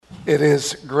It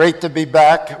is great to be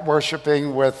back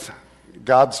worshiping with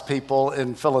God's people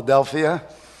in Philadelphia.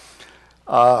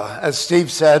 As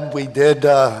Steve said, we did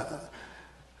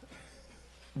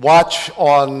watch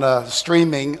on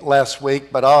streaming last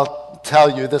week, but I'll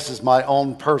tell you, this is my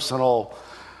own personal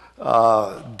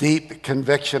deep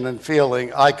conviction and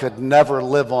feeling. I could never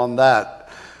live on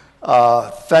that.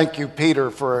 Thank you,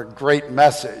 Peter, for a great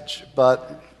message,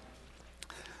 but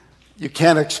you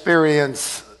can't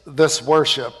experience this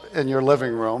worship in your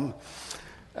living room.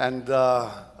 And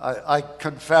I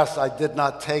confess I did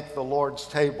not take the Lord's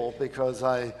table because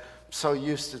I'm so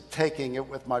used to taking it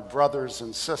with my brothers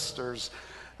and sisters.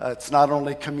 It's not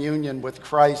only communion with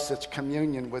Christ, it's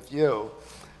communion with you.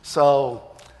 So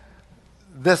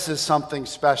this is something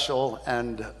special,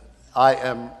 and I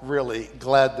am really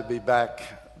glad to be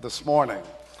back this morning.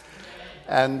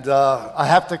 And I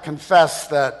have to confess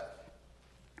that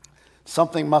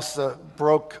something must have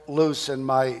broke loose in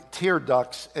my tear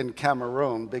ducts in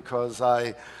Cameroon because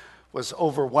I was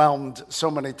overwhelmed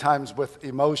so many times with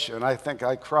emotion. I think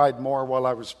I cried more while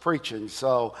I was preaching,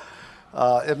 so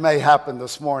it may happen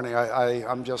this morning.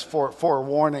 I'm just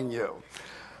forewarning you.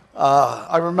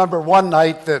 I remember one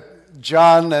night that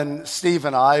John and Steve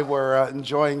and I were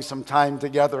enjoying some time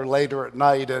together later at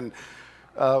night, and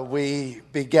we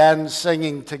began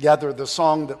singing together the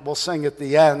song that we'll sing at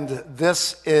the end,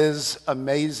 "This is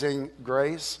Amazing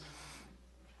Grace."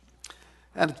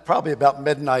 And it's probably about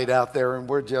midnight out there, and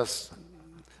we're just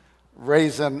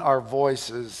raising our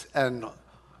voices. And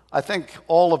I think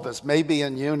all of us, maybe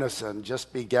in unison,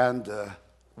 just began to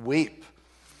weep.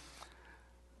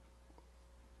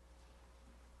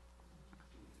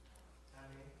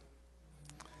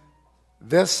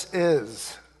 This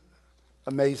is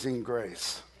amazing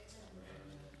grace.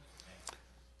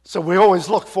 So we always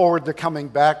look forward to coming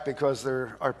back because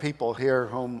there are people here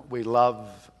whom we love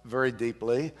very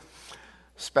deeply,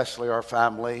 especially our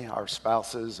family, our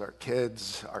spouses, our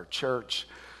kids, our church.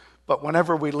 But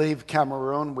whenever we leave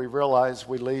Cameroon, we realize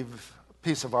we leave a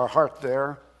piece of our heart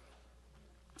there.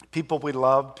 People we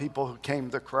love, people who came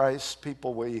to Christ,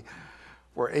 people we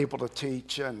were able to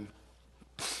teach, and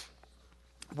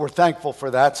we're thankful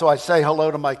for that. So I say hello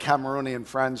to my Cameroonian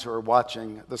friends who are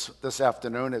watching this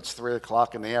afternoon. It's 3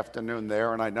 o'clock in the afternoon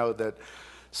there, and I know that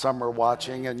some are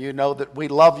watching, and you know that we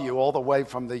love you all the way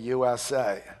from the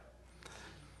USA.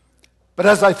 But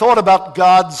as I thought about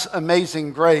God's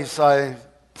amazing grace, I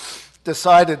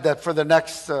decided that for the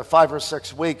next 5 or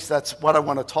 6 weeks, that's what I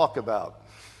want to talk about.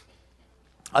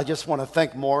 I just want to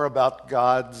think more about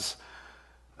God's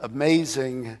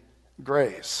amazing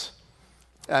grace.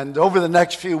 And over the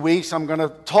next few weeks, I'm going to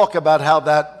talk about how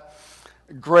that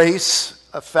grace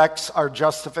affects our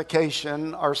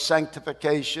justification, our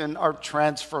sanctification, our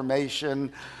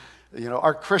transformation,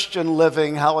 our Christian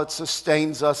living, how it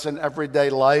sustains us in everyday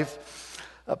life.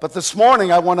 But this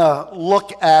morning, I want to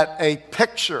look at a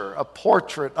picture, a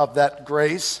portrait of that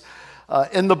grace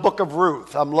in the book of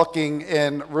Ruth. I'm looking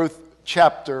in Ruth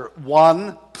chapter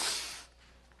 1.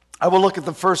 I will look at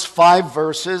the first 5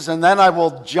 verses, and then I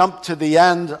will jump to the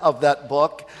end of that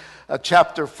book,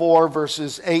 chapter 4,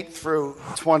 verses 8 through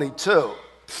 22.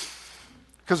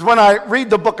 Because when I read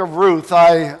the book of Ruth,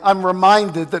 I'm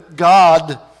reminded that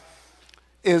God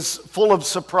is full of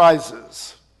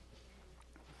surprises.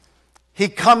 He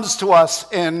comes to us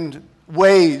in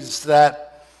ways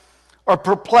that are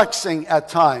perplexing at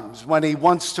times when he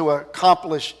wants to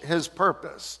accomplish his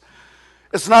purpose.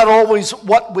 It's not always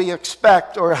what we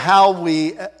expect or how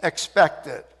we expect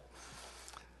it.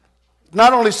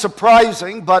 Not only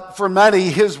surprising, but for many,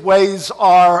 his ways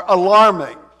are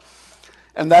alarming.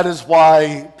 And that is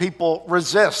why people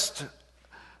resist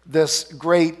this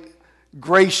great,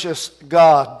 gracious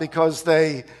God, because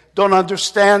they don't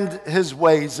understand his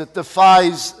ways. It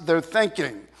defies their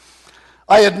thinking.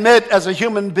 I admit, as a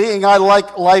human being, I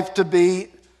like life to be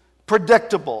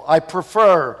predictable. I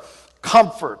prefer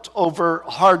comfort over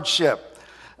hardship.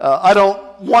 I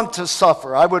don't want to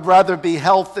suffer. I would rather be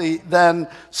healthy than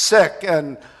sick.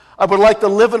 And I would like to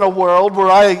live in a world where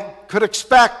I could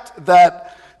expect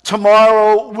that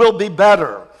tomorrow will be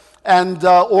better. And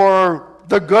or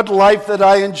the good life that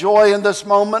I enjoy in this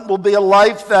moment will be a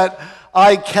life that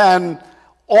I can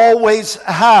always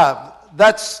have.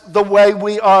 That's the way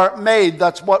we are made.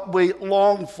 That's what we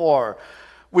long for.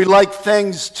 We like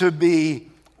things to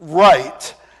be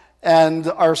right. And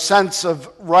our sense of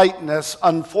rightness,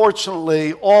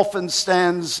 unfortunately, often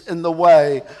stands in the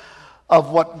way of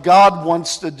what God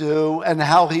wants to do and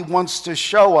how he wants to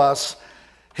show us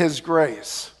his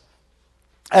grace.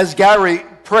 As Gary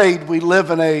prayed, we live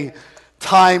in a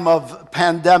time of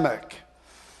pandemic.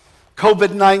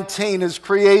 COVID-19 has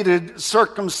created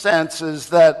circumstances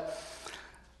that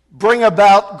bring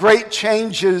about great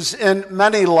changes in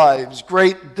many lives,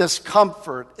 great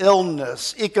discomfort,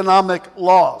 illness, economic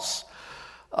loss.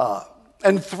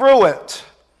 And through it,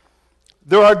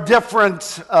 there are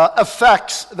different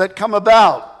effects that come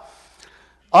about.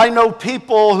 I know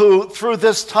people who, through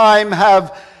this time,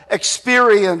 have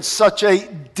experienced such a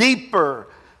deeper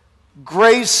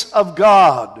grace of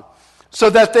God, so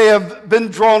that they have been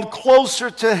drawn closer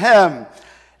to Him,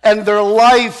 and their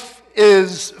life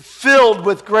is filled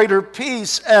with greater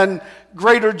peace and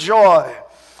greater joy.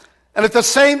 And at the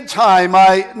same time,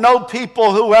 I know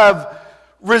people who have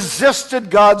resisted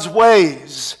God's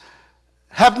ways,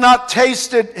 have not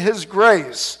tasted His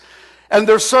grace, and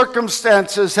their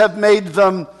circumstances have made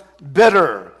them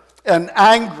bitter and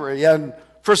angry, and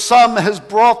for some has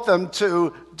brought them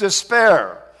to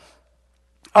despair.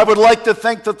 I would like to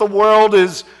think that the world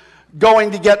is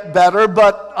going to get better,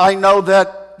 but I know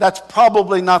that that's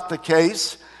probably not the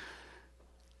case.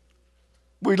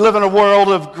 We live in a world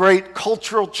of great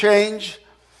cultural change,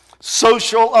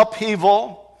 social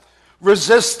upheaval,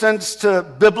 resistance to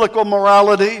biblical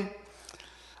morality,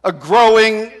 a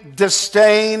growing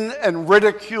disdain and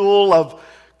ridicule of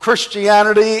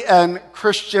Christianity and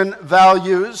Christian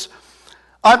values.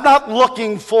 I'm not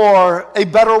looking for a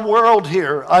better world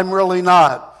here. I'm really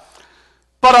not.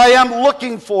 But I am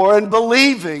looking for and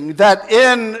believing that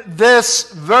in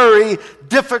this very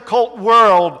difficult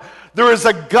world, there is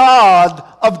a God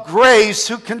of grace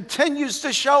who continues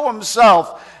to show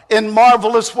Himself in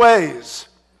marvelous ways.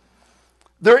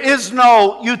 There is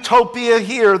no utopia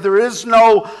here. There is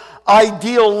no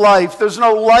ideal life. There's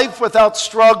no life without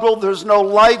struggle. There's no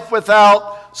life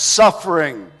without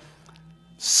suffering.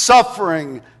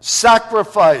 Suffering,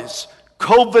 sacrifice,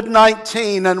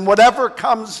 COVID-19, and whatever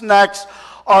comes next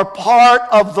are part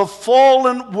of the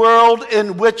fallen world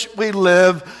in which we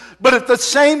live. But at the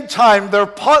same time,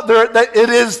 it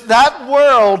is that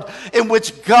world in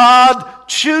which God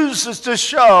chooses to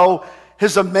show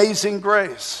His amazing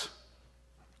grace.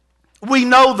 We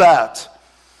know that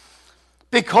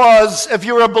because if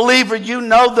you're a believer, you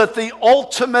know that the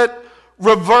ultimate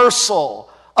reversal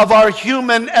of our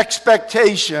human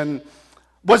expectation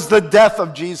was the death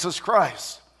of Jesus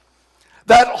Christ.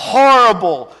 That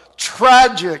horrible,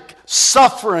 tragic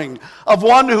suffering of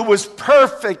one who was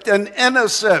perfect and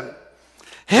innocent.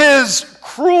 His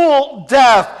cruel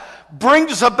death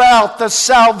brings about the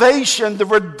salvation, the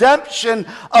redemption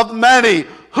of many.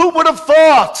 Who would have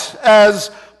thought, as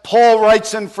Paul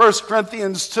writes in 1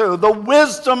 Corinthians 2, the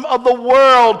wisdom of the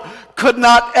world could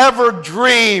not ever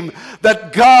dream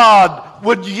that God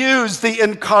would use the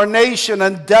incarnation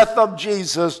and death of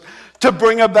Jesus to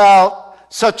bring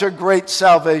about such a great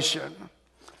salvation.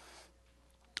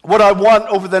 What I want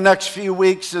over the next few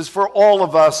weeks is for all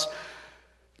of us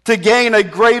to gain a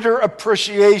greater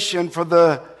appreciation for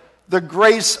the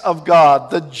grace of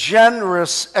God, the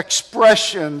generous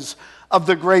expressions of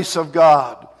the grace of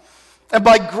God. And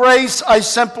by grace, I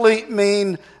simply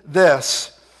mean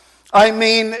this. I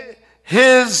mean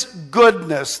His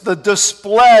goodness, the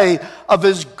display of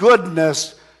His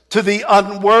goodness to the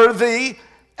unworthy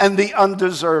and the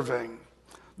undeserving.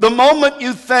 The moment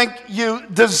you think you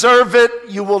deserve it,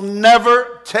 you will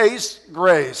never taste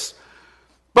grace.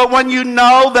 But when you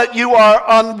know that you are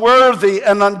unworthy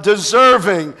and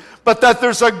undeserving, but that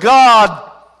there's a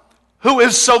God who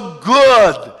is so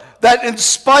good that in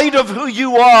spite of who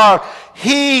you are,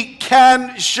 He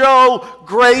can show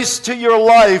grace to your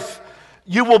life,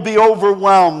 you will be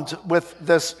overwhelmed with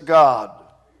this God.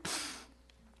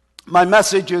 My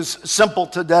message is simple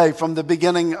today, from the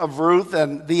beginning of Ruth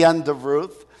and the end of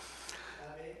Ruth.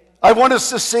 I want us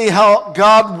to see how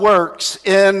God works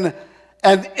in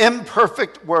an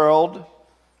imperfect world,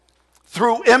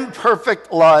 through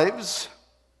imperfect lives,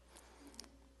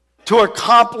 to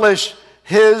accomplish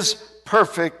His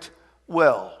perfect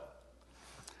will.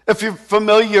 If you're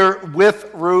familiar with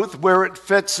Ruth, where it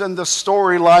fits in the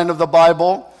storyline of the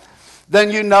Bible,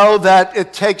 then you know that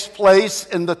it takes place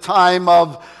in the time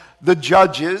of the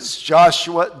judges.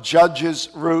 Joshua judges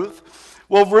Ruth.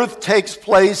 Well, Ruth takes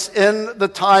place in the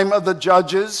time of the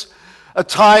judges, a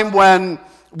time when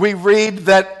we read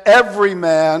that every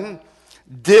man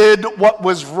did what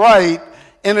was right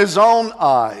in his own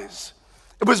eyes.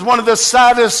 It was one of the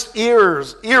saddest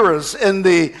eras in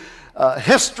the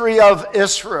history of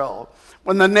Israel,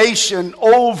 when the nation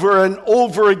over and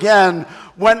over again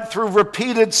went through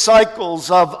repeated cycles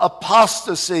of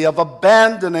apostasy, of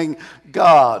abandoning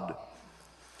God.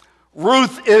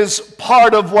 Ruth is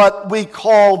part of what we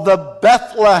call the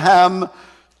Bethlehem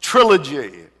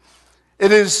trilogy.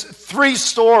 It is 3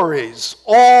 stories,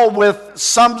 all with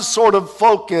some sort of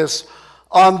focus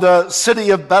on the city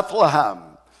of Bethlehem.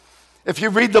 If you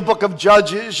read the book of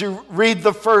Judges, you read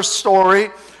the first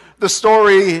story. The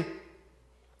story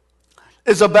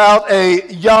is about a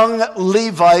young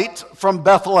Levite from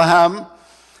Bethlehem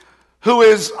who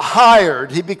is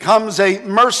hired. He becomes a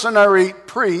mercenary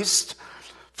priest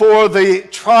for the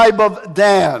tribe of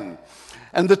Dan.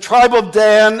 And the tribe of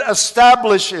Dan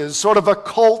establishes sort of a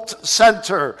cult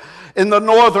center in the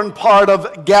northern part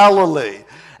of Galilee.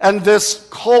 And this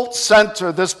cult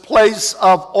center, this place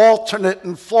of alternate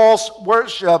and false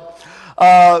worship,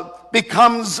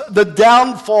 becomes the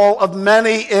downfall of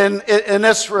many in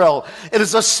Israel. It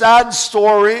is a sad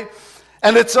story,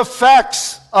 and its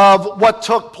effects of what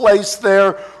took place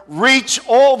there reach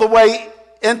all the way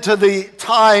into the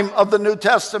time of the New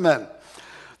Testament.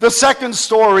 The second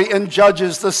story in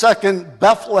Judges, the second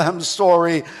Bethlehem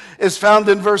story, is found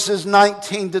in verses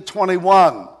 19 to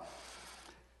 21.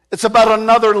 It's about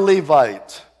another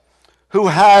Levite who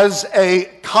has a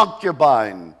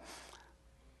concubine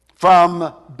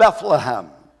from Bethlehem.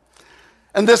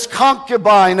 And this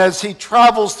concubine, as he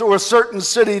travels through a certain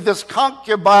city, this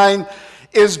concubine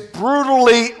is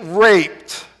brutally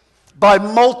raped by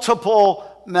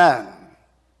multiple men.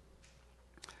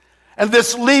 And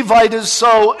this Levite is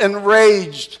so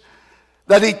enraged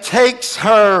that he takes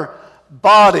her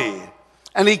body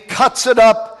and he cuts it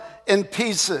up in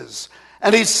pieces.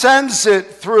 And he sends it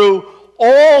through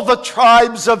all the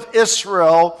tribes of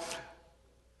Israel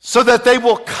so that they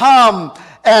will come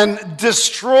and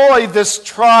destroy this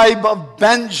tribe of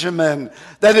Benjamin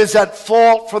that is at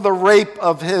fault for the rape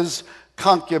of his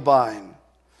concubine.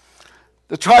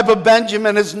 The tribe of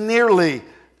Benjamin is nearly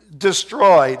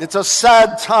destroyed. It's a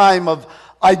sad time of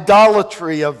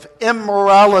idolatry, of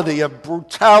immorality, of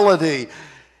brutality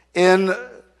in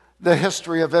the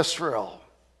history of Israel.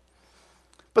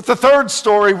 But the third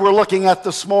story we're looking at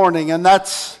this morning, and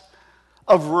that's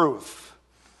of Ruth.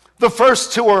 The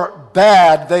first 2 are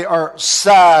bad. They are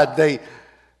sad.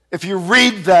 If you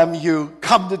read them, you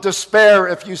come to despair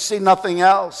if you see nothing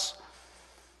else.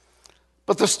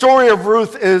 But the story of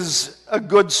Ruth is a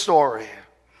good story.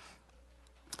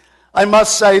 I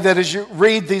must say that as you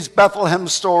read these Bethlehem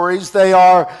stories, they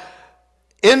are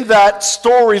in that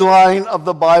storyline of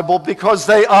the Bible because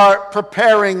they are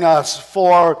preparing us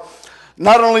for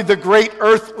not only the great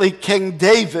earthly King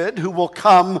David, who will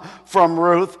come from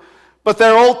Ruth, but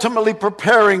they're ultimately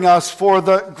preparing us for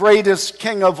the greatest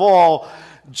king of all,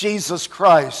 Jesus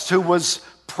Christ, who was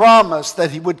promised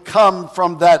that he would come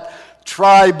from that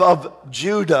tribe of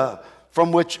Judah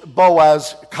from which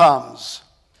Boaz comes.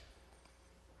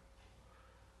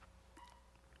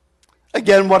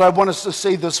 Again, what I want us to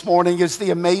see this morning is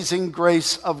the amazing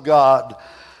grace of God.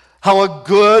 How a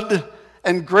good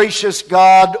and gracious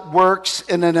God works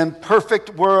in an imperfect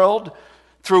world,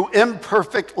 through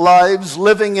imperfect lives,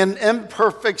 living in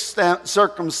imperfect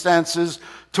circumstances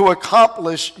to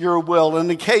accomplish your will.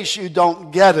 And in case you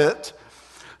don't get it,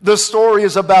 the story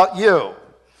is about you,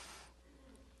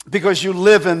 because you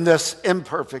live in this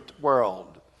imperfect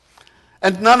world.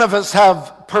 And none of us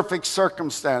have perfect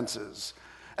circumstances.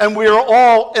 And we are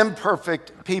all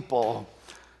imperfect people.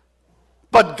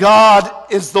 But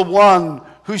God is the one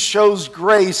who shows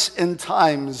grace in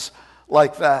times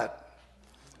like that.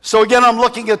 So again, I'm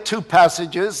looking at 2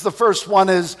 passages. The first one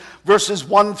is verses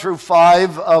 1 through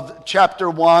 5 of chapter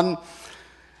 1.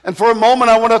 And for a moment,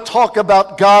 I want to talk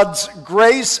about God's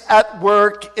grace at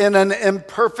work in an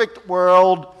imperfect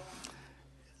world,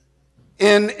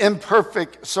 in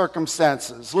imperfect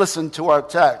circumstances. Listen to our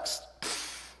text.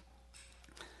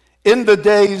 In the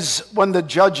days when the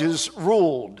judges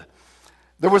ruled,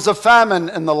 there was a famine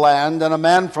in the land, and a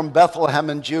man from Bethlehem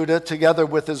in Judah, together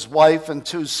with his wife and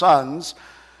 2 sons,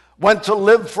 went to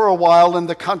live for a while in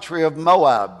the country of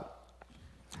Moab.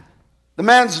 The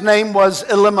man's name was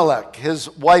Elimelech, his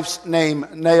wife's name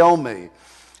Naomi,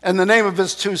 and the name of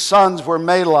his 2 sons were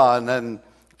Mahlon and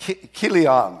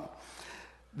Chilion.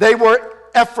 They were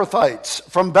Ephrathites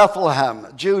from Bethlehem,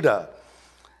 Judah,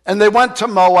 and they went to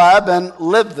Moab and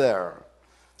lived there.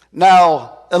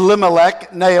 Now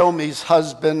Elimelech, Naomi's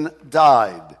husband,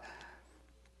 died,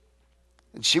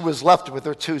 and she was left with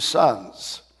her 2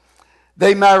 sons.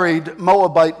 They married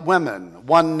Moabite women,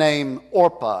 one named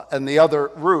Orpah and the other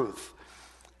Ruth.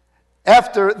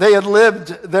 After they had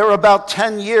lived there about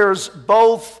 10 years,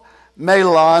 both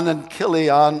Mahlon and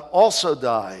Chilion also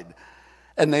died,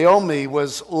 and Naomi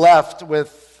was left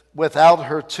without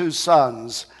her 2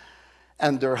 sons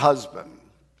and her husband.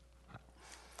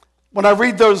 When I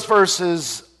read those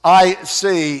verses, I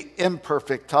see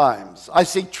imperfect times. I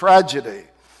see tragedy.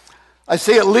 I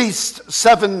see at least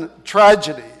 7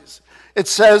 tragedies. It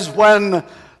says when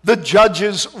the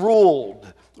judges ruled,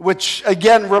 which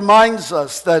again reminds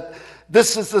us that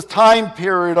this is the time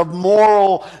period of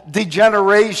moral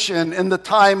degeneration in the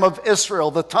time of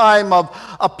Israel, the time of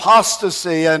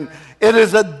apostasy, and it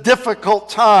is a difficult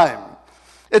time.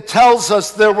 It tells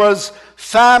us there was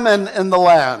famine in the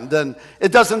land, and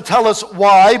it doesn't tell us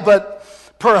why, but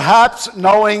perhaps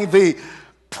knowing the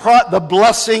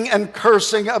blessing and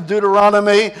cursing of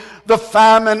Deuteronomy, the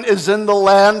famine is in the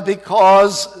land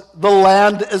because the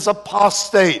land is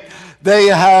apostate. They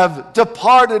have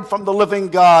departed from the living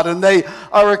God, and they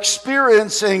are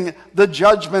experiencing the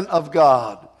judgment of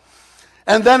God.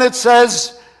 And then it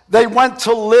says they went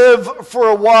to live for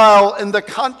a while in the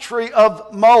country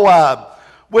of Moab,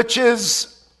 which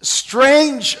is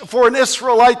strange for an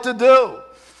Israelite to do.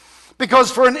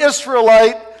 Because for an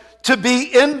Israelite to be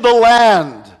in the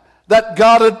land that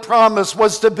God had promised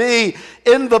was to be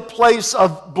in the place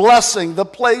of blessing, the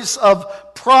place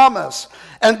of promise.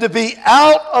 And to be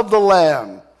out of the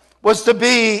land was to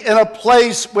be in a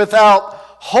place without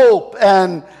hope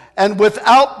and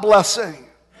without blessing.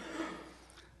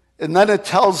 And then it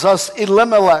tells us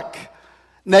Elimelech,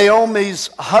 Naomi's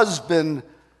husband,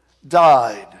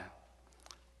 died.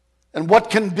 And what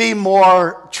can be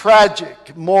more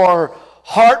tragic, more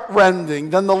heartrending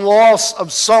than the loss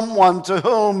of someone to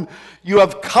whom you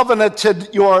have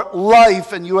covenanted your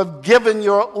life and you have given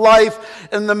your life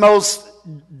in the most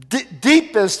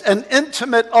deepest and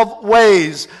intimate of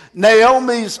ways.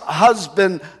 Naomi's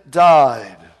husband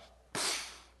died.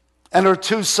 And her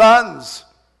 2 sons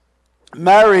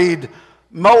married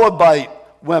Moabite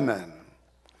women.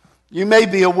 You may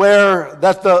be aware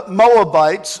that the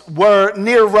Moabites were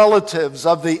near relatives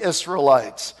of the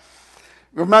Israelites.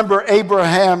 Remember,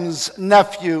 Abraham's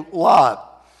nephew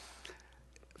Lot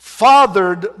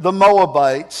fathered the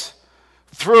Moabites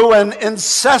through an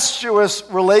incestuous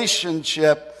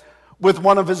relationship with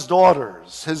one of his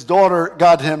daughters. His daughter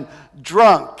got him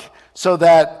drunk so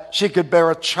that she could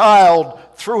bear a child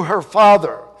through her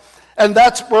father. And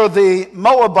that's where the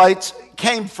Moabites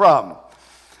came from.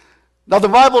 Now, the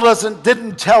Bible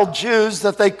didn't tell Jews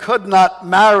that they could not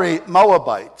marry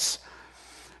Moabites.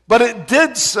 But it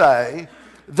did say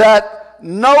that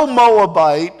no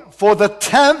Moabite for the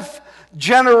 10th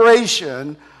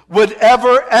generation would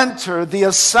ever enter the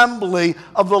assembly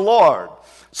of the Lord.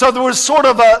 So there was sort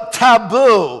of a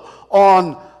taboo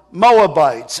on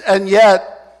Moabites, and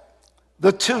yet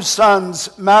the 2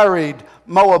 sons married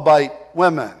Moabite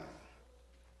women.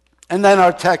 And then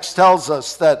our text tells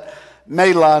us that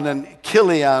Mahlon and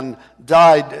Chilion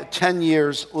died 10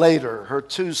 years later, her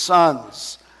 2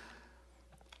 sons.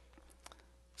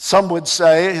 Some would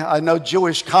say, I know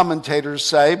Jewish commentators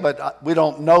say, but we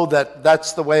don't know that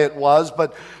that's the way it was,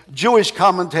 but Jewish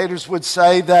commentators would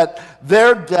say that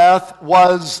their death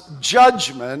was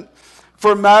judgment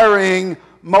for marrying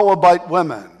Moabite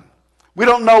women. We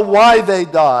don't know why they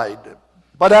died,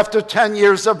 but after 10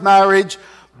 years of marriage,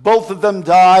 both of them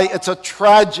die. It's a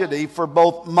tragedy for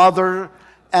both mother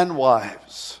and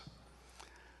wives.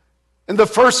 In the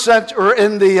first century, or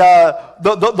in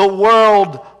the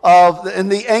world in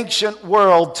the ancient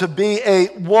world, to be a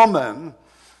woman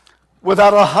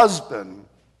without a husband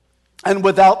and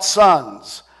without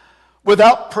sons,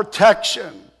 without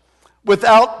protection,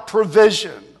 without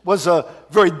provision, was a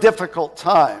very difficult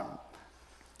time.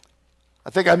 I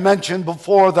think I mentioned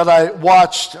before that I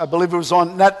watched, I believe it was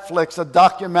on Netflix, a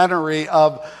documentary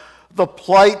of the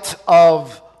plight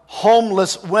of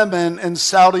homeless women in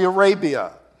Saudi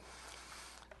Arabia.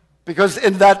 Because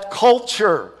in that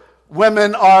culture,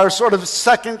 women are sort of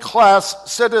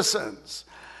second-class citizens.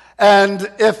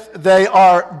 And if they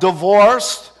are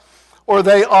divorced or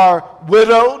they are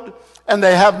widowed and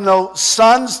they have no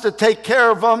sons to take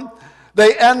care of them,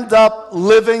 they end up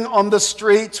living on the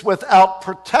streets without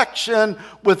protection,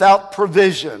 without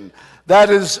provision. That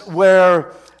is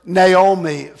where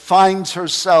Naomi finds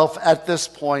herself at this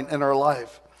point in her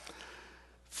life.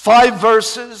 5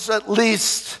 verses, at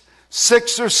least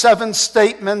 6 or 7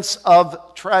 statements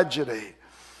of tragedy.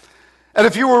 And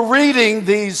if you were reading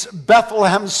these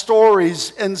Bethlehem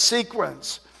stories in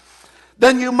sequence,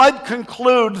 then you might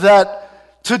conclude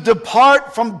that to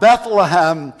depart from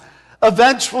Bethlehem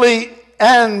eventually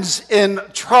ends in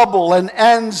trouble and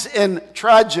ends in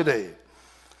tragedy.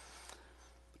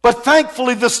 But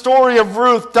thankfully, the story of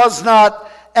Ruth does not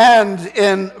end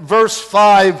in verse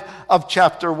 5 of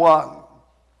chapter 1.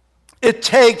 It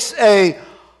takes a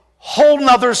whole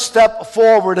nother step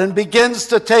forward and begins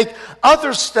to take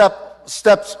other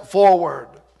steps forward.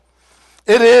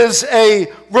 It is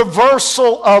a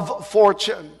reversal of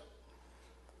fortune.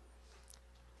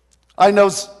 I know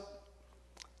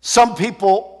some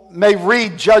people may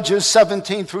read Judges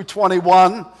 17 through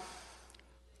 21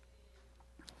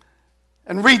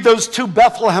 and read those two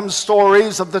Bethlehem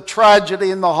stories of the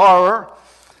tragedy and the horror.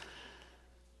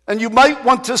 And you might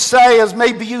want to say, as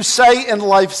maybe you say in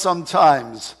life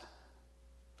sometimes,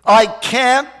 I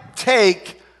can't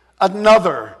take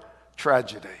another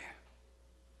tragedy.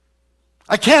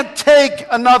 I can't take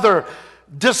another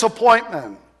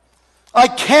disappointment. I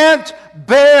can't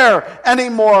bear any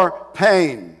more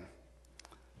pain.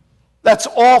 That's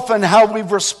often how we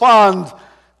respond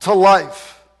to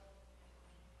life.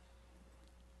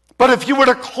 But if you were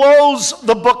to close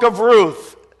the book of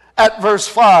Ruth at verse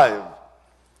 5,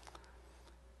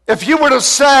 if you were to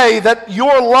say that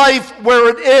your life where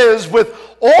it is, with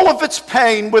all of its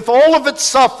pain, with all of its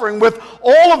suffering, with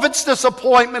all of its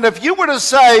disappointment, if you were to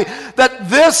say that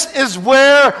this is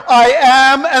where I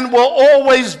am and will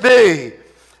always be,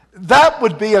 that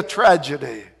would be a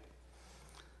tragedy.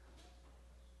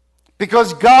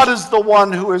 Because God is the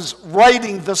one who is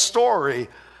writing the story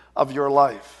of your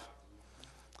life.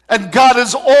 And God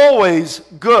is always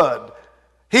good.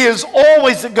 He is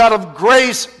always a God of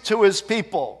grace to his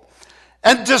people.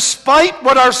 And despite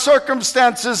what our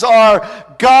circumstances are,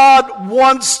 God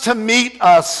wants to meet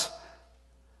us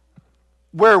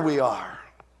where we are.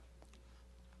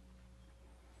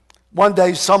 One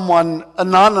day, someone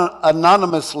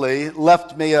anonymously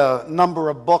left me a number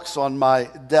of books on my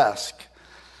desk,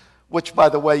 which, by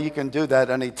the way, you can do that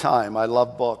anytime. I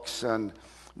love books, and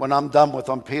when I'm done with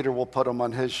them, Peter will put them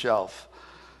on his shelf.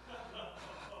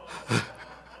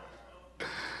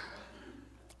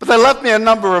 But they left me a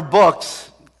number of books.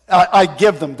 I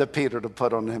give them to Peter to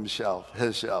put on his shelf.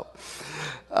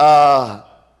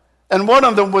 And one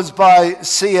of them was by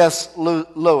C.S.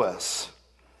 Lewis.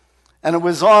 And it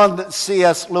was on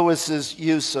C.S. Lewis's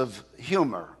use of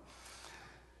humor.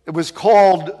 It was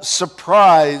called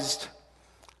Surprised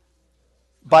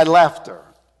by Laughter.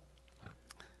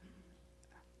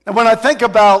 And when I think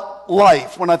about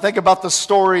life, when I think about the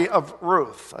story of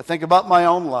Ruth, I think about my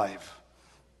own life,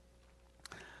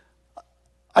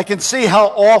 I can see how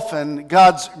often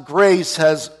God's grace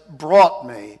has brought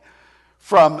me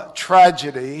from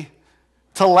tragedy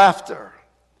to laughter.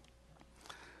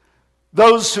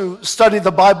 Those who study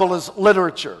the Bible as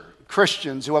literature,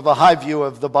 Christians who have a high view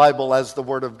of the Bible as the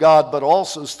Word of God, but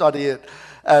also study it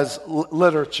as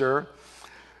literature,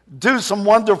 do some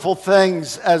wonderful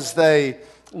things as they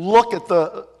look at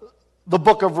the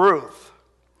book of Ruth.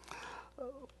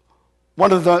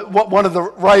 One of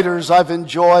the writers I've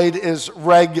enjoyed is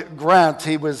Reg Grant.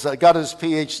 He got his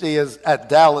PhD at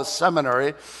Dallas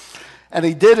Seminary, and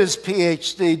he did his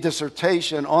PhD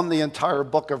dissertation on the entire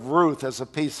book of Ruth as a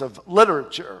piece of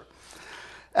literature.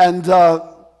 And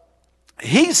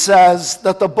he says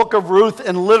that the book of Ruth,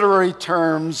 in literary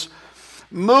terms,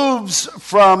 moves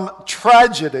from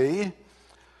tragedy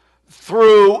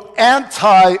through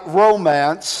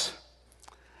anti-romance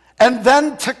and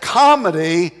then to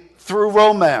comedy through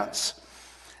romance.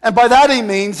 And by that he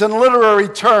means, in literary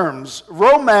terms,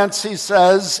 romance, he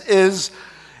says, is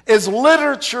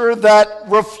literature that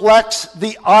reflects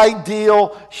the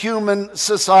ideal human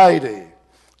society.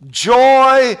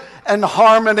 Joy and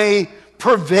harmony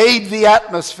pervade the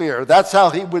atmosphere. That's how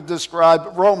he would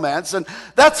describe romance. And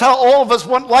that's how all of us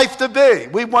want life to be.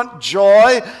 We want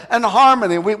joy and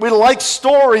harmony. We like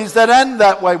stories that end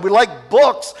that way. We like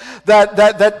books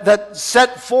that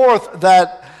set forth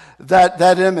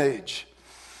that image.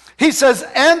 He says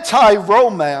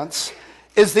anti-romance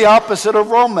is the opposite of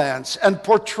romance and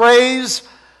portrays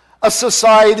a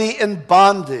society in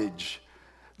bondage.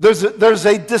 There's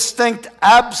a distinct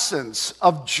absence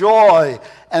of joy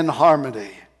and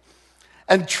harmony.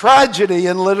 And tragedy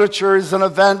in literature is an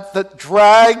event that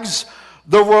drags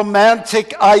the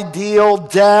romantic ideal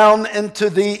down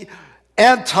into the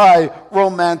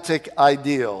anti-romantic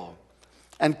ideal.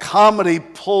 And comedy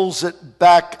pulls it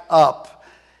back up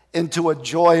into a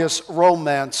joyous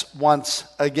romance once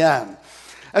again.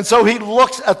 And so he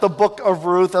looks at the book of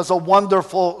Ruth as a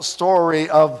wonderful story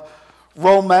of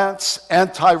romance,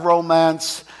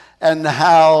 anti-romance, and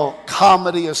how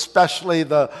comedy, especially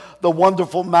the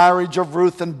wonderful marriage of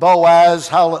Ruth and Boaz,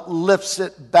 how it lifts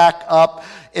it back up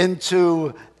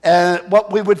into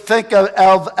what we would think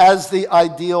of as the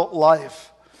ideal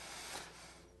life.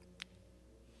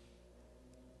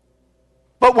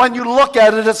 But when you look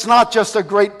at it, it's not just a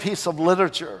great piece of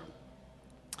literature.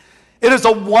 It is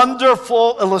a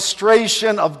wonderful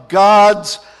illustration of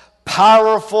God's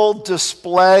powerful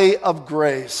display of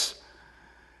grace.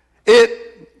 It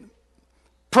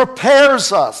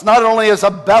prepares us, not only as a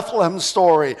Bethlehem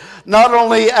story, not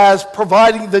only as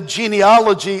providing the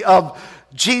genealogy of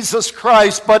Jesus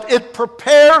Christ, but it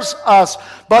prepares us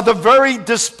by the very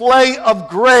display of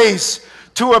grace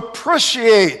to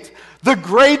appreciate the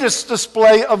greatest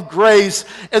display of grace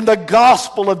in the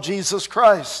gospel of Jesus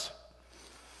Christ.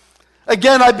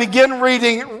 Again, I begin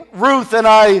reading Ruth and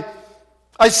I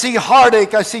see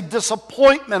heartache, I see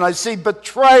disappointment, I see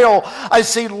betrayal, I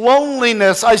see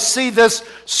loneliness, I see this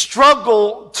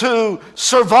struggle to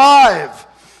survive.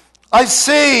 I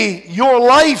see your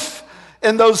life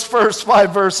in those first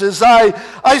 5 verses.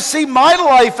 I see my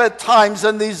life at times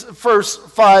in these first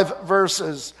 5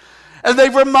 verses. And they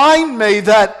remind me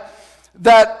that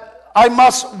I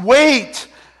must wait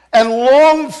and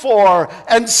long for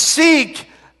and seek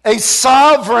a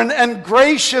sovereign and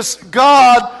gracious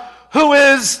God who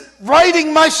is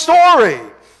writing my story.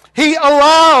 He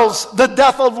allows the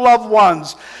death of loved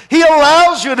ones. He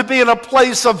allows you to be in a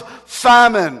place of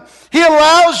famine. He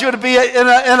allows you to be in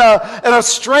a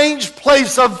strange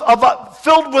place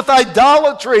filled with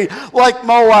idolatry like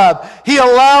Moab. He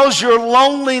allows your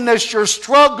loneliness, your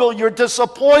struggle, your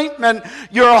disappointment,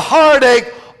 your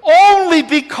heartache, only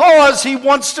because he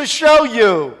wants to show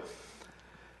you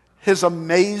his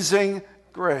amazing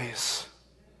grace.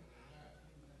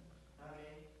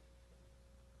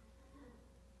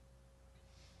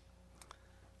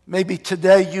 Maybe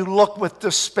today you look with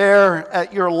despair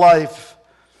at your life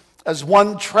as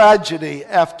one tragedy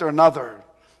after another.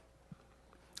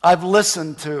 I've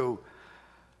listened to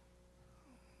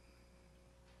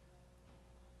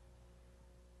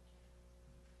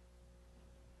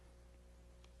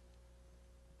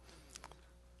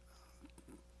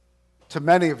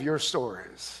many of your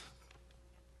stories,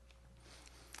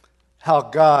 how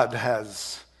God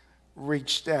has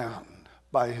reached down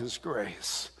by his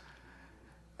grace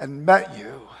and met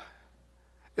you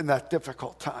in that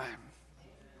difficult time.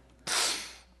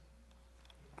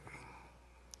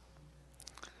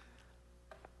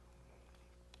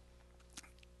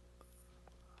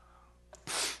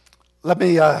 Let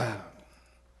me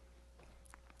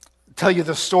tell you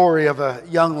the story of a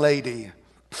young lady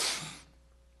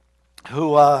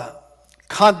who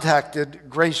contacted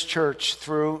Grace Church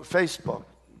through Facebook.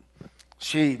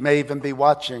 She may even be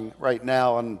watching right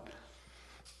now, and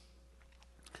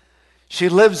she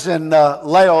lives in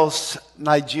Lagos,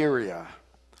 Nigeria.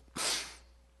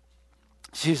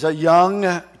 She's a young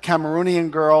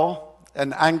Cameroonian girl,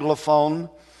 an Anglophone,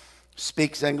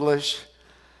 speaks English,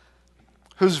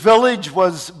 whose village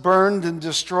was burned and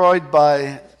destroyed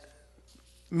by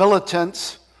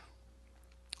militants.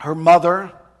 Her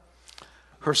mother,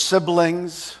 her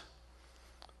siblings,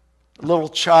 a little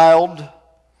child,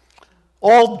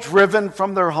 all driven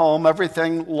from their home,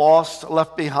 everything lost,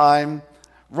 left behind,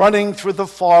 running through the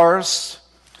forest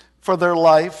for their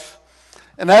life.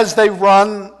 And as they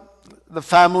run, the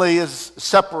family is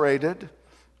separated.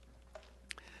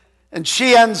 And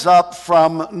she ends up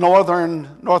from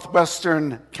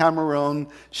northwestern Cameroon.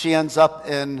 She ends up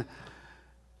in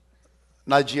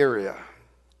Nigeria.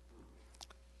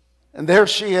 And there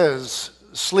she is,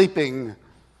 sleeping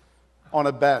on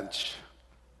a bench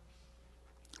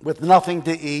with nothing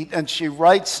to eat. And she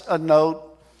writes a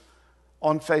note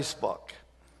on Facebook.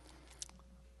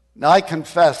 Now, I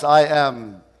confess, I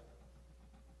am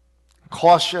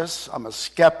cautious. I'm a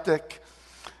skeptic.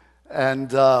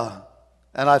 And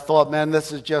I thought, man,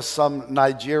 this is just some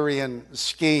Nigerian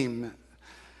scheme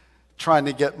trying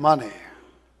to get money.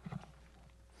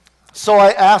 So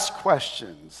I asked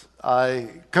questions. I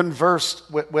conversed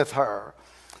with her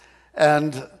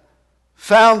and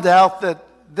found out that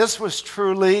this was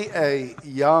truly a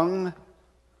young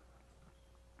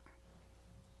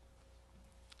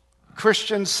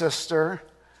Christian sister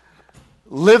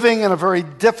living in a very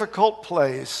difficult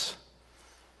place,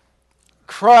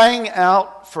 crying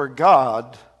out for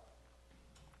God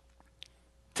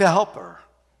to help her.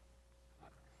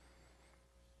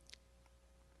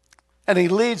 And he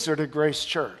leads her to Grace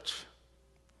Church.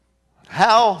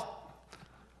 How?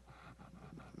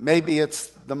 Maybe it's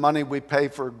the money we pay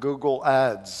for Google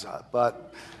ads,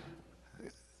 but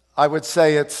I would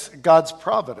say it's God's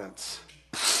providence.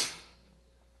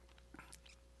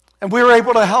 And we were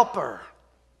able to help her.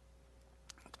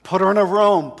 Put her in a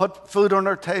room, put food on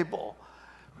her table,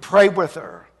 pray with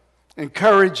her,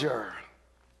 encourage her.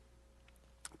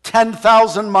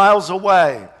 10,000 miles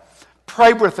away,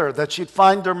 pray with her that she'd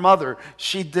find her mother.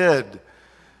 She did.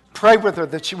 Pray with her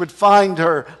that she would find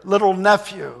her little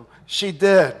nephew. She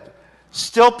did.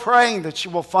 Still praying that she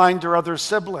will find her other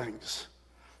siblings.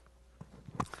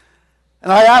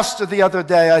 And I asked her the other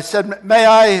day, I said, may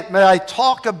I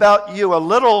talk about you a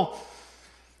little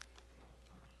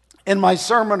in my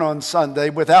sermon on Sunday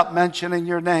without mentioning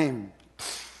your name.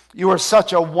 You are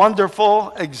such a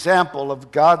wonderful example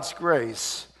of God's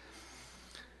grace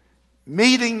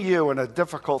meeting you in a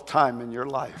difficult time in your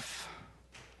life.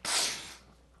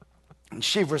 And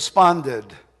she responded,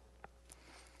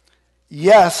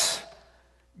 yes,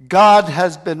 God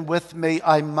has been with me,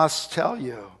 I must tell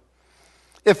you.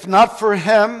 If not for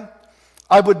him,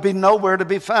 I would be nowhere to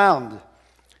be found.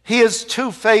 He is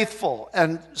too faithful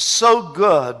and so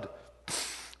good.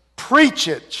 Preach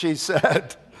it, she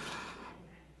said.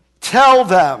 Tell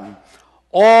them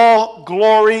all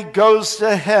glory goes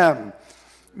to him.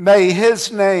 May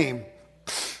his name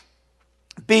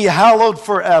be hallowed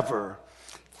forever.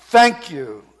 Thank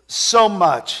you so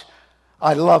much.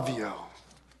 I love you.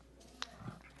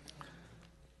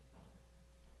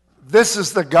 This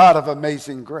is the God of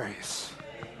amazing grace.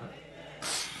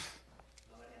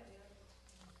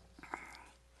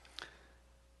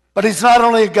 But he's not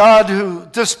only a God who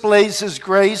displays his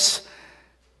grace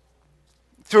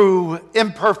through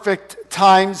imperfect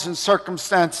times and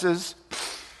circumstances,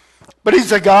 but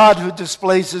he's a God who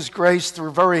displays his grace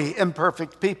through very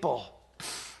imperfect people.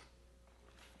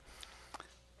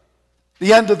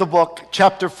 The end of the book,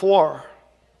 chapter 4.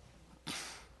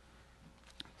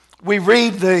 We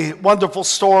read the wonderful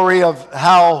story of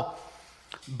how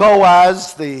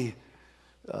Boaz, the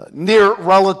near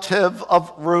relative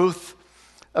of Ruth,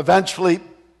 eventually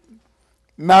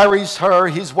marries her.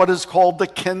 He's what is called the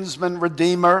kinsman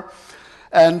redeemer.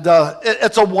 And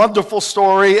it's a wonderful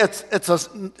story. It's a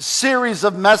series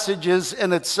of messages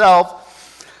in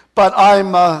itself. But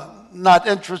I'm not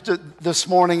interested this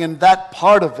morning in that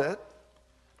part of it.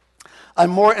 I'm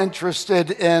more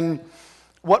interested in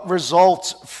what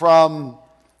results from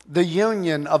the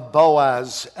union of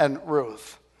Boaz and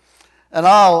Ruth. And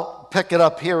I'll pick it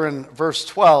up here in verse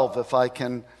 12 if I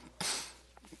can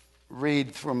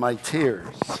read through my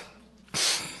tears.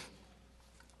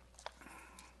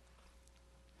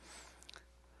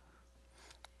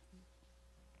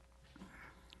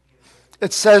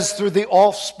 It says, through the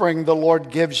offspring the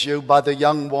Lord gives you by the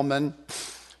young woman,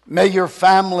 may your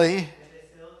family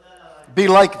be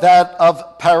like that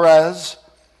of Perez,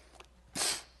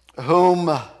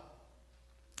 whom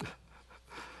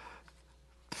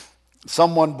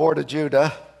someone bore to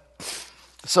Judah.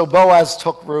 So Boaz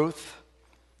took Ruth,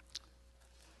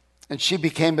 and she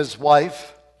became his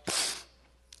wife.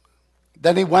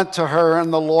 Then he went to her,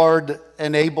 and the Lord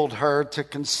enabled her to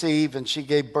conceive, and she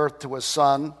gave birth to a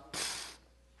son.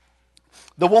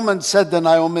 The woman said to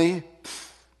Naomi,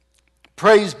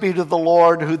 praise be to the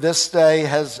Lord, who this day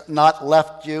has not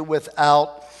left you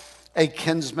without a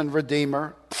kinsman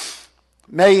redeemer.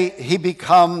 May he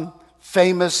become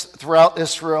famous throughout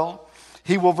Israel.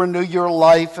 He will renew your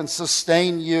life and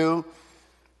sustain you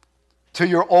to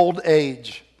your old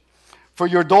age. For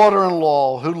your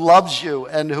daughter-in-law, who loves you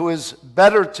and who is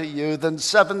better to you than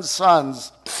 7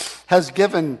 sons, has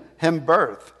given him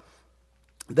birth.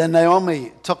 Then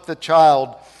Naomi took the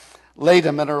child, laid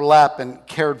him in her lap, and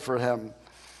cared for him.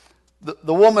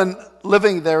 The woman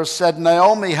living there said,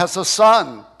 Naomi has a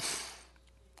son.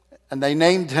 And they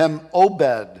named him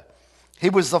Obed. He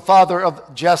was the father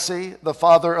of Jesse, the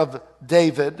father of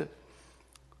David.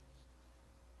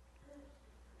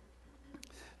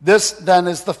 This then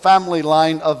is the family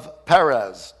line of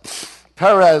Perez.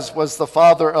 Perez was the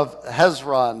father of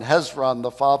Hezron, Hezron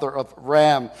the father of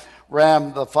Ram,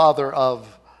 Ram the father of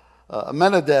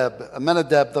Amminadab,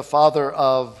 Amminadab the father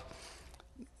of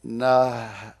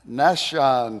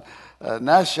Nahshon,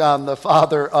 Nahshon the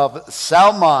father of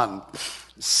Salmon,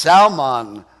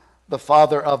 Salmon the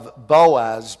father of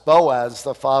Boaz, Boaz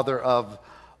the father of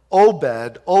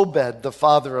Obed, Obed the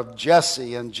father of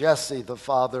Jesse, and Jesse the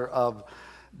father of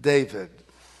David.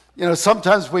 You know,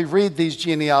 sometimes we read these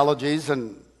genealogies,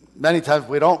 and many times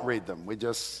we don't read them. We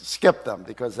just skip them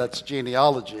because that's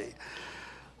genealogy.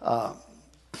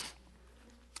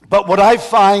 But what I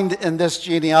find in this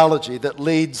genealogy that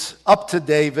leads up to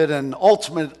David and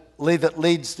ultimately that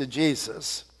leads to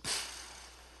Jesus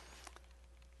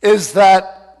is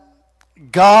that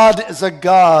God is a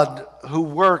God who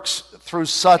works through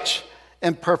such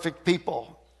imperfect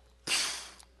people.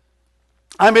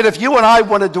 I mean, if you and I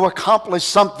wanted to accomplish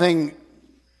something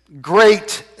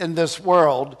great in this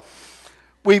world,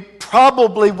 we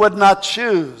probably would not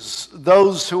choose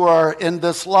those who are in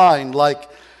this line, like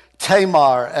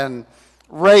Tamar and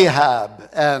Rahab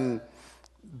and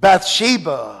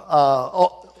Bathsheba,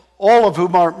 all of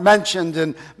whom are mentioned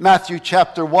in Matthew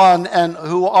chapter 1 and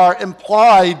who are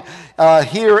implied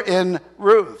here in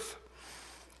Ruth.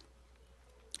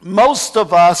 Most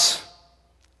of us,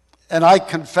 and I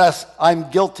confess I'm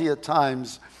guilty at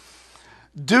times,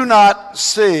 do not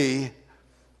see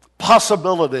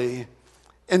possibility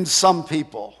in some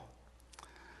people.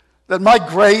 That my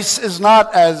grace is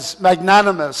not as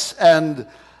magnanimous and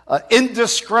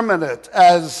indiscriminate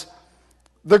as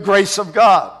the grace of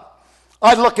God.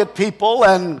 I look at people,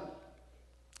 and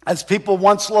as people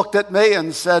once looked at me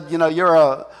and said, you know, you're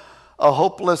a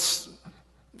hopeless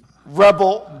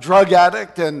rebel drug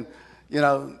addict, and you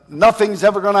know, nothing's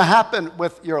ever going to happen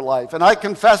with your life. And I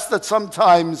confess that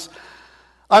sometimes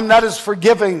I'm not as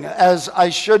forgiving as I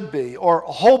should be, or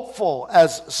hopeful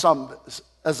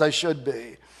as I should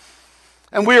be.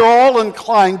 And we are all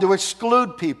inclined to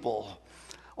exclude people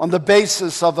on the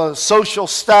basis of a social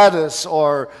status,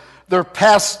 or their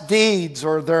past deeds,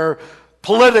 or their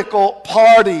political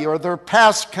party, or their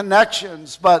past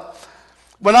connections. But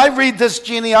when I read this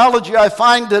genealogy, I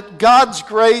find that God's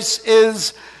grace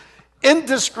is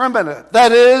indiscriminate.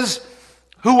 That is,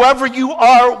 whoever you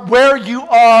are, where you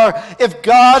are, if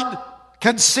God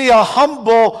can see a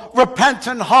humble,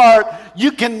 repentant heart,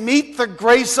 you can meet the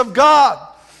grace of God.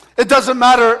 It doesn't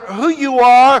matter who you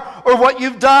are or what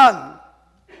you've done.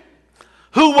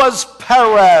 Who was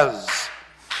Perez?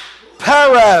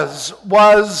 Perez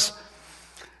was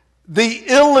the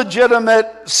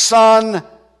illegitimate son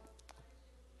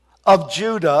of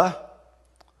Judah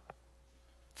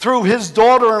through his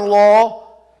daughter-in-law,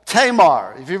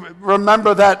 Tamar. If you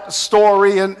remember that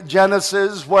story in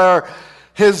Genesis where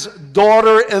his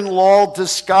daughter-in-law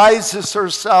disguises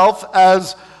herself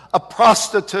as a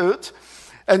prostitute,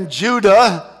 and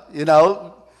Judah, you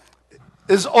know,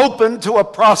 is open to a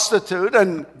prostitute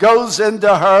and goes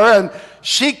into her, and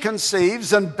she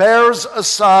conceives and bears a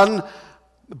son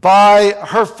by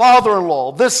her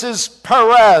father-in-law. This is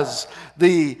Perez,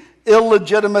 the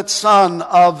illegitimate son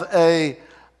of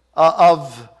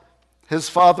his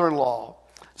father-in-law.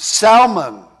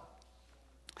 Salmon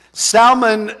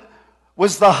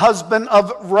was the husband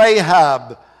of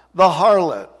Rahab, the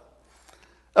harlot.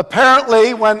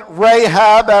 Apparently, when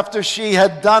Rahab, after she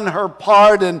had done her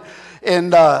part in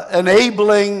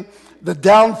enabling the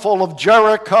downfall of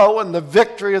Jericho and the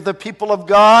victory of the people of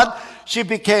God, she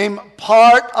became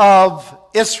part of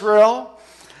Israel.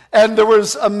 And there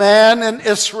was a man in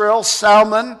Israel,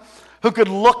 Salmon, who could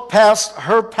look past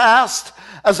her past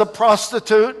as a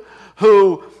prostitute,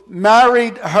 who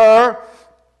married her.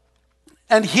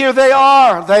 And here they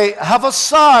are. They have a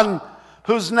son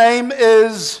whose name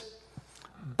is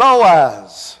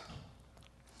Boaz.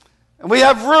 And we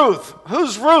have Ruth.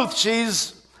 Who's Ruth?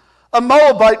 She's a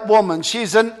Moabite woman.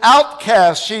 She's an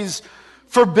outcast. She's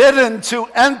forbidden to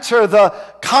enter the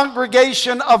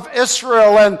congregation of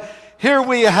Israel. And here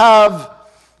we have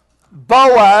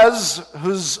Boaz,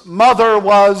 whose mother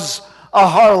was a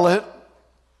harlot.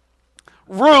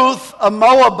 Ruth, a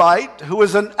Moabite, who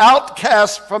is an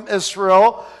outcast from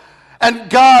Israel. And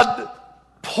God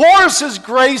pours his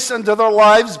grace into their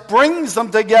lives, brings them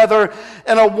together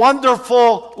in a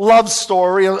wonderful love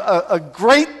story, a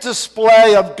great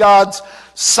display of God's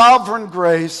sovereign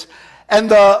grace. And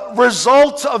the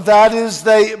result of that is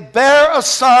they bear a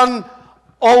son,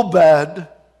 Obed,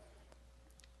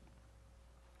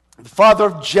 the father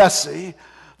of Jesse,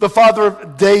 the father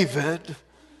of David,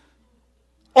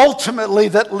 ultimately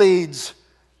that leads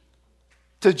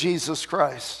to Jesus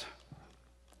Christ.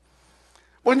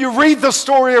 When you read the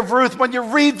story of Ruth, when you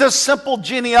read this simple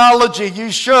genealogy,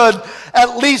 you should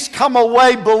at least come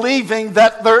away believing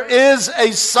that there is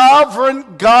a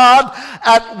sovereign God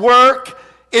at work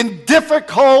in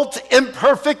difficult,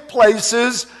 imperfect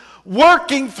places,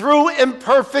 working through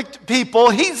imperfect people.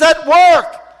 He's at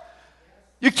work.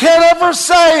 You can't ever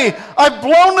say, I've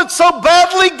blown it so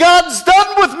badly, God's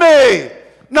done with me.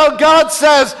 No, God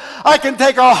says, I can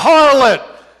take a harlot.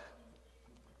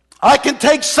 I can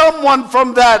take someone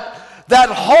from that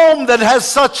home that has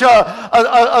such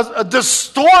a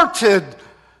distorted,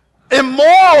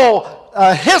 immoral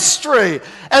history,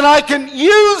 and I can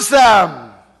use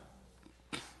them.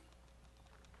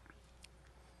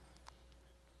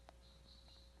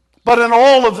 But in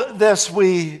all of this,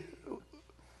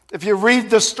 if you read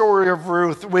the story of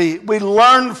Ruth, we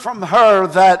learn from her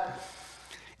that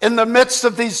in the midst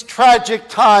of these tragic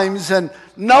times, and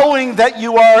knowing that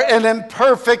you are an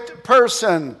imperfect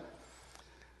person,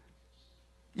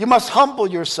 you must humble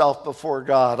yourself before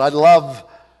God. I love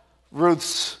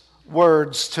Ruth's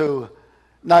words to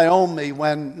Naomi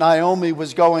when Naomi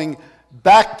was going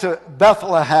back to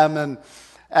Bethlehem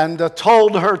and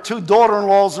told her two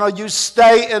daughter-in-laws, no, you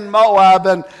stay in Moab.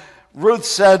 And Ruth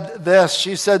said this,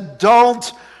 she said,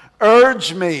 don't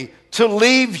urge me to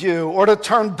leave you or to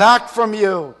turn back from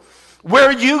you.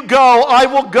 Where you go, I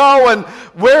will go, and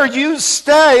where you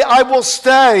stay, I will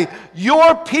stay.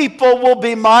 Your people will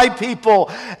be my people,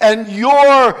 and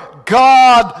your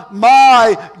God,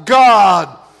 my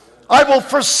God. I will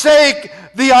forsake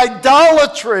the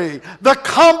idolatry, the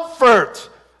comfort,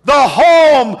 the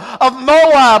home of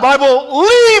Moab. I will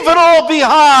leave it all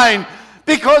behind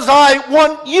because I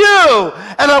want you,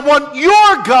 and I want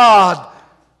your God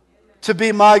to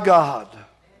be my God.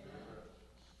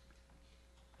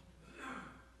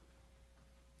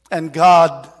 And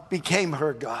God became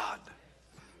her God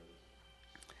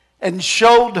and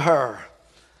showed her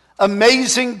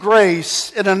amazing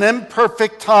grace in an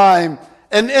imperfect time,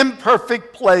 an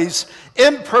imperfect place,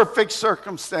 imperfect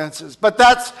circumstances. But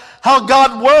that's how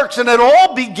God works, and it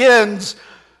all begins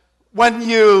when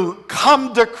you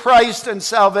come to Christ in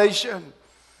salvation.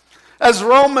 As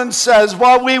Romans says,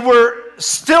 while we were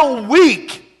still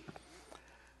weak,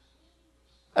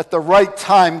 at the right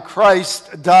time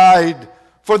Christ died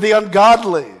for the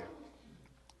ungodly.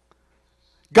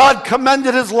 God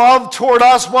commended his love toward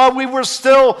us while we were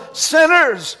still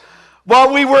sinners.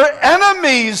 While we were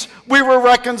enemies, we were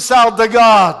reconciled to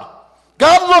God.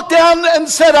 God looked down and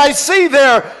said, I see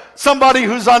there somebody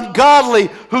who's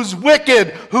ungodly, who's wicked,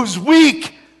 who's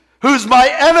weak, who's my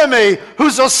enemy,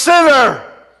 who's a sinner.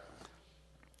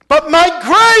 But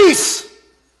my grace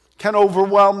can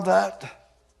overwhelm that.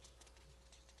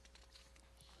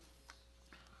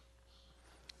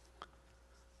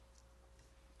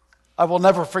 I will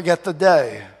never forget the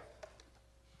day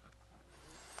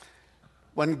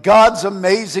when God's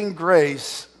amazing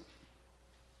grace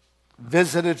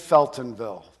visited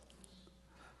Feltonville.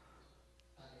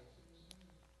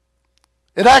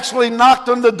 It actually knocked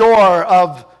on the door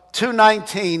of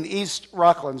 219 East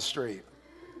Rockland Street.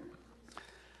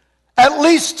 At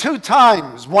least 2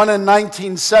 times, one in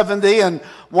 1970 and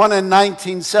one in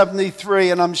 1973,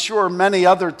 and I'm sure many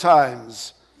other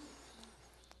times.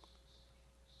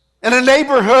 In a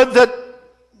neighborhood that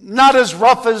not as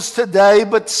rough as today,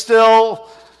 but still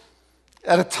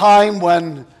at a time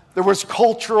when there was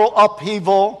cultural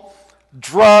upheaval,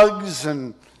 drugs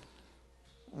and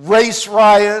race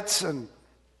riots, and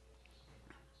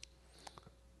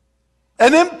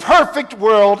an imperfect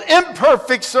world,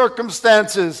 imperfect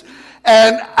circumstances,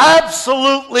 and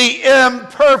absolutely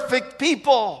imperfect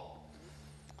people.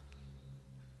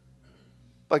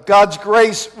 But God's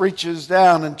grace reaches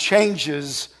down and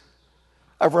changes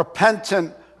a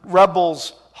repentant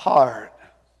rebel's heart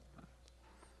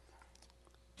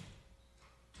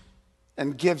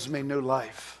and gives me new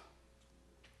life,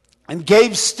 and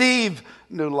gave Steve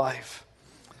new life.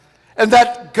 And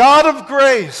that God of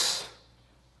grace,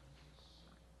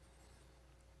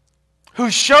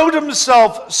 who showed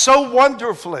himself so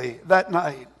wonderfully that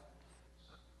night,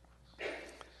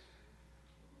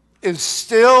 is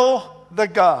still the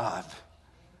God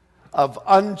of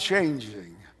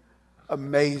unchanging,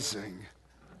 amazing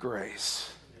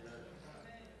grace.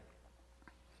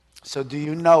 So do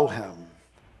you know him?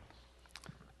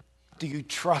 Do you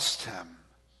trust him?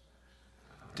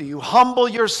 Do you humble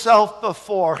yourself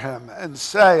before him and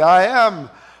say, I am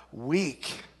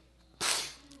weak.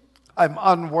 I'm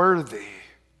unworthy.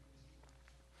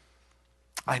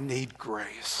 I need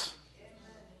grace.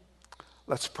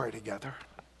 Let's pray together.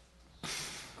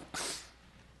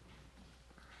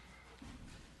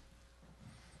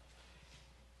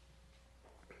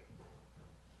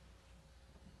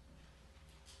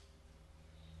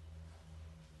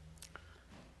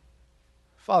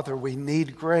 Father, we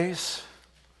need grace,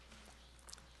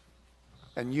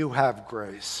 and you have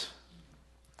grace,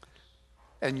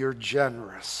 and you're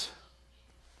generous.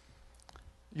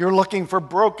 You're looking for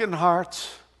broken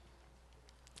hearts,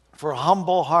 for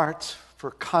humble hearts,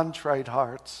 for contrite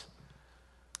hearts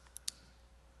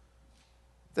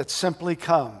that simply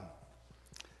come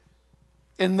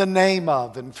in the name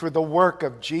of and through the work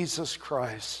of Jesus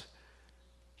Christ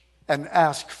and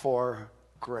ask for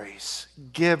grace.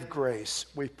 Give grace,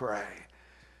 we pray.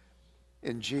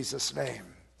 In Jesus' name,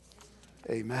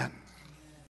 amen.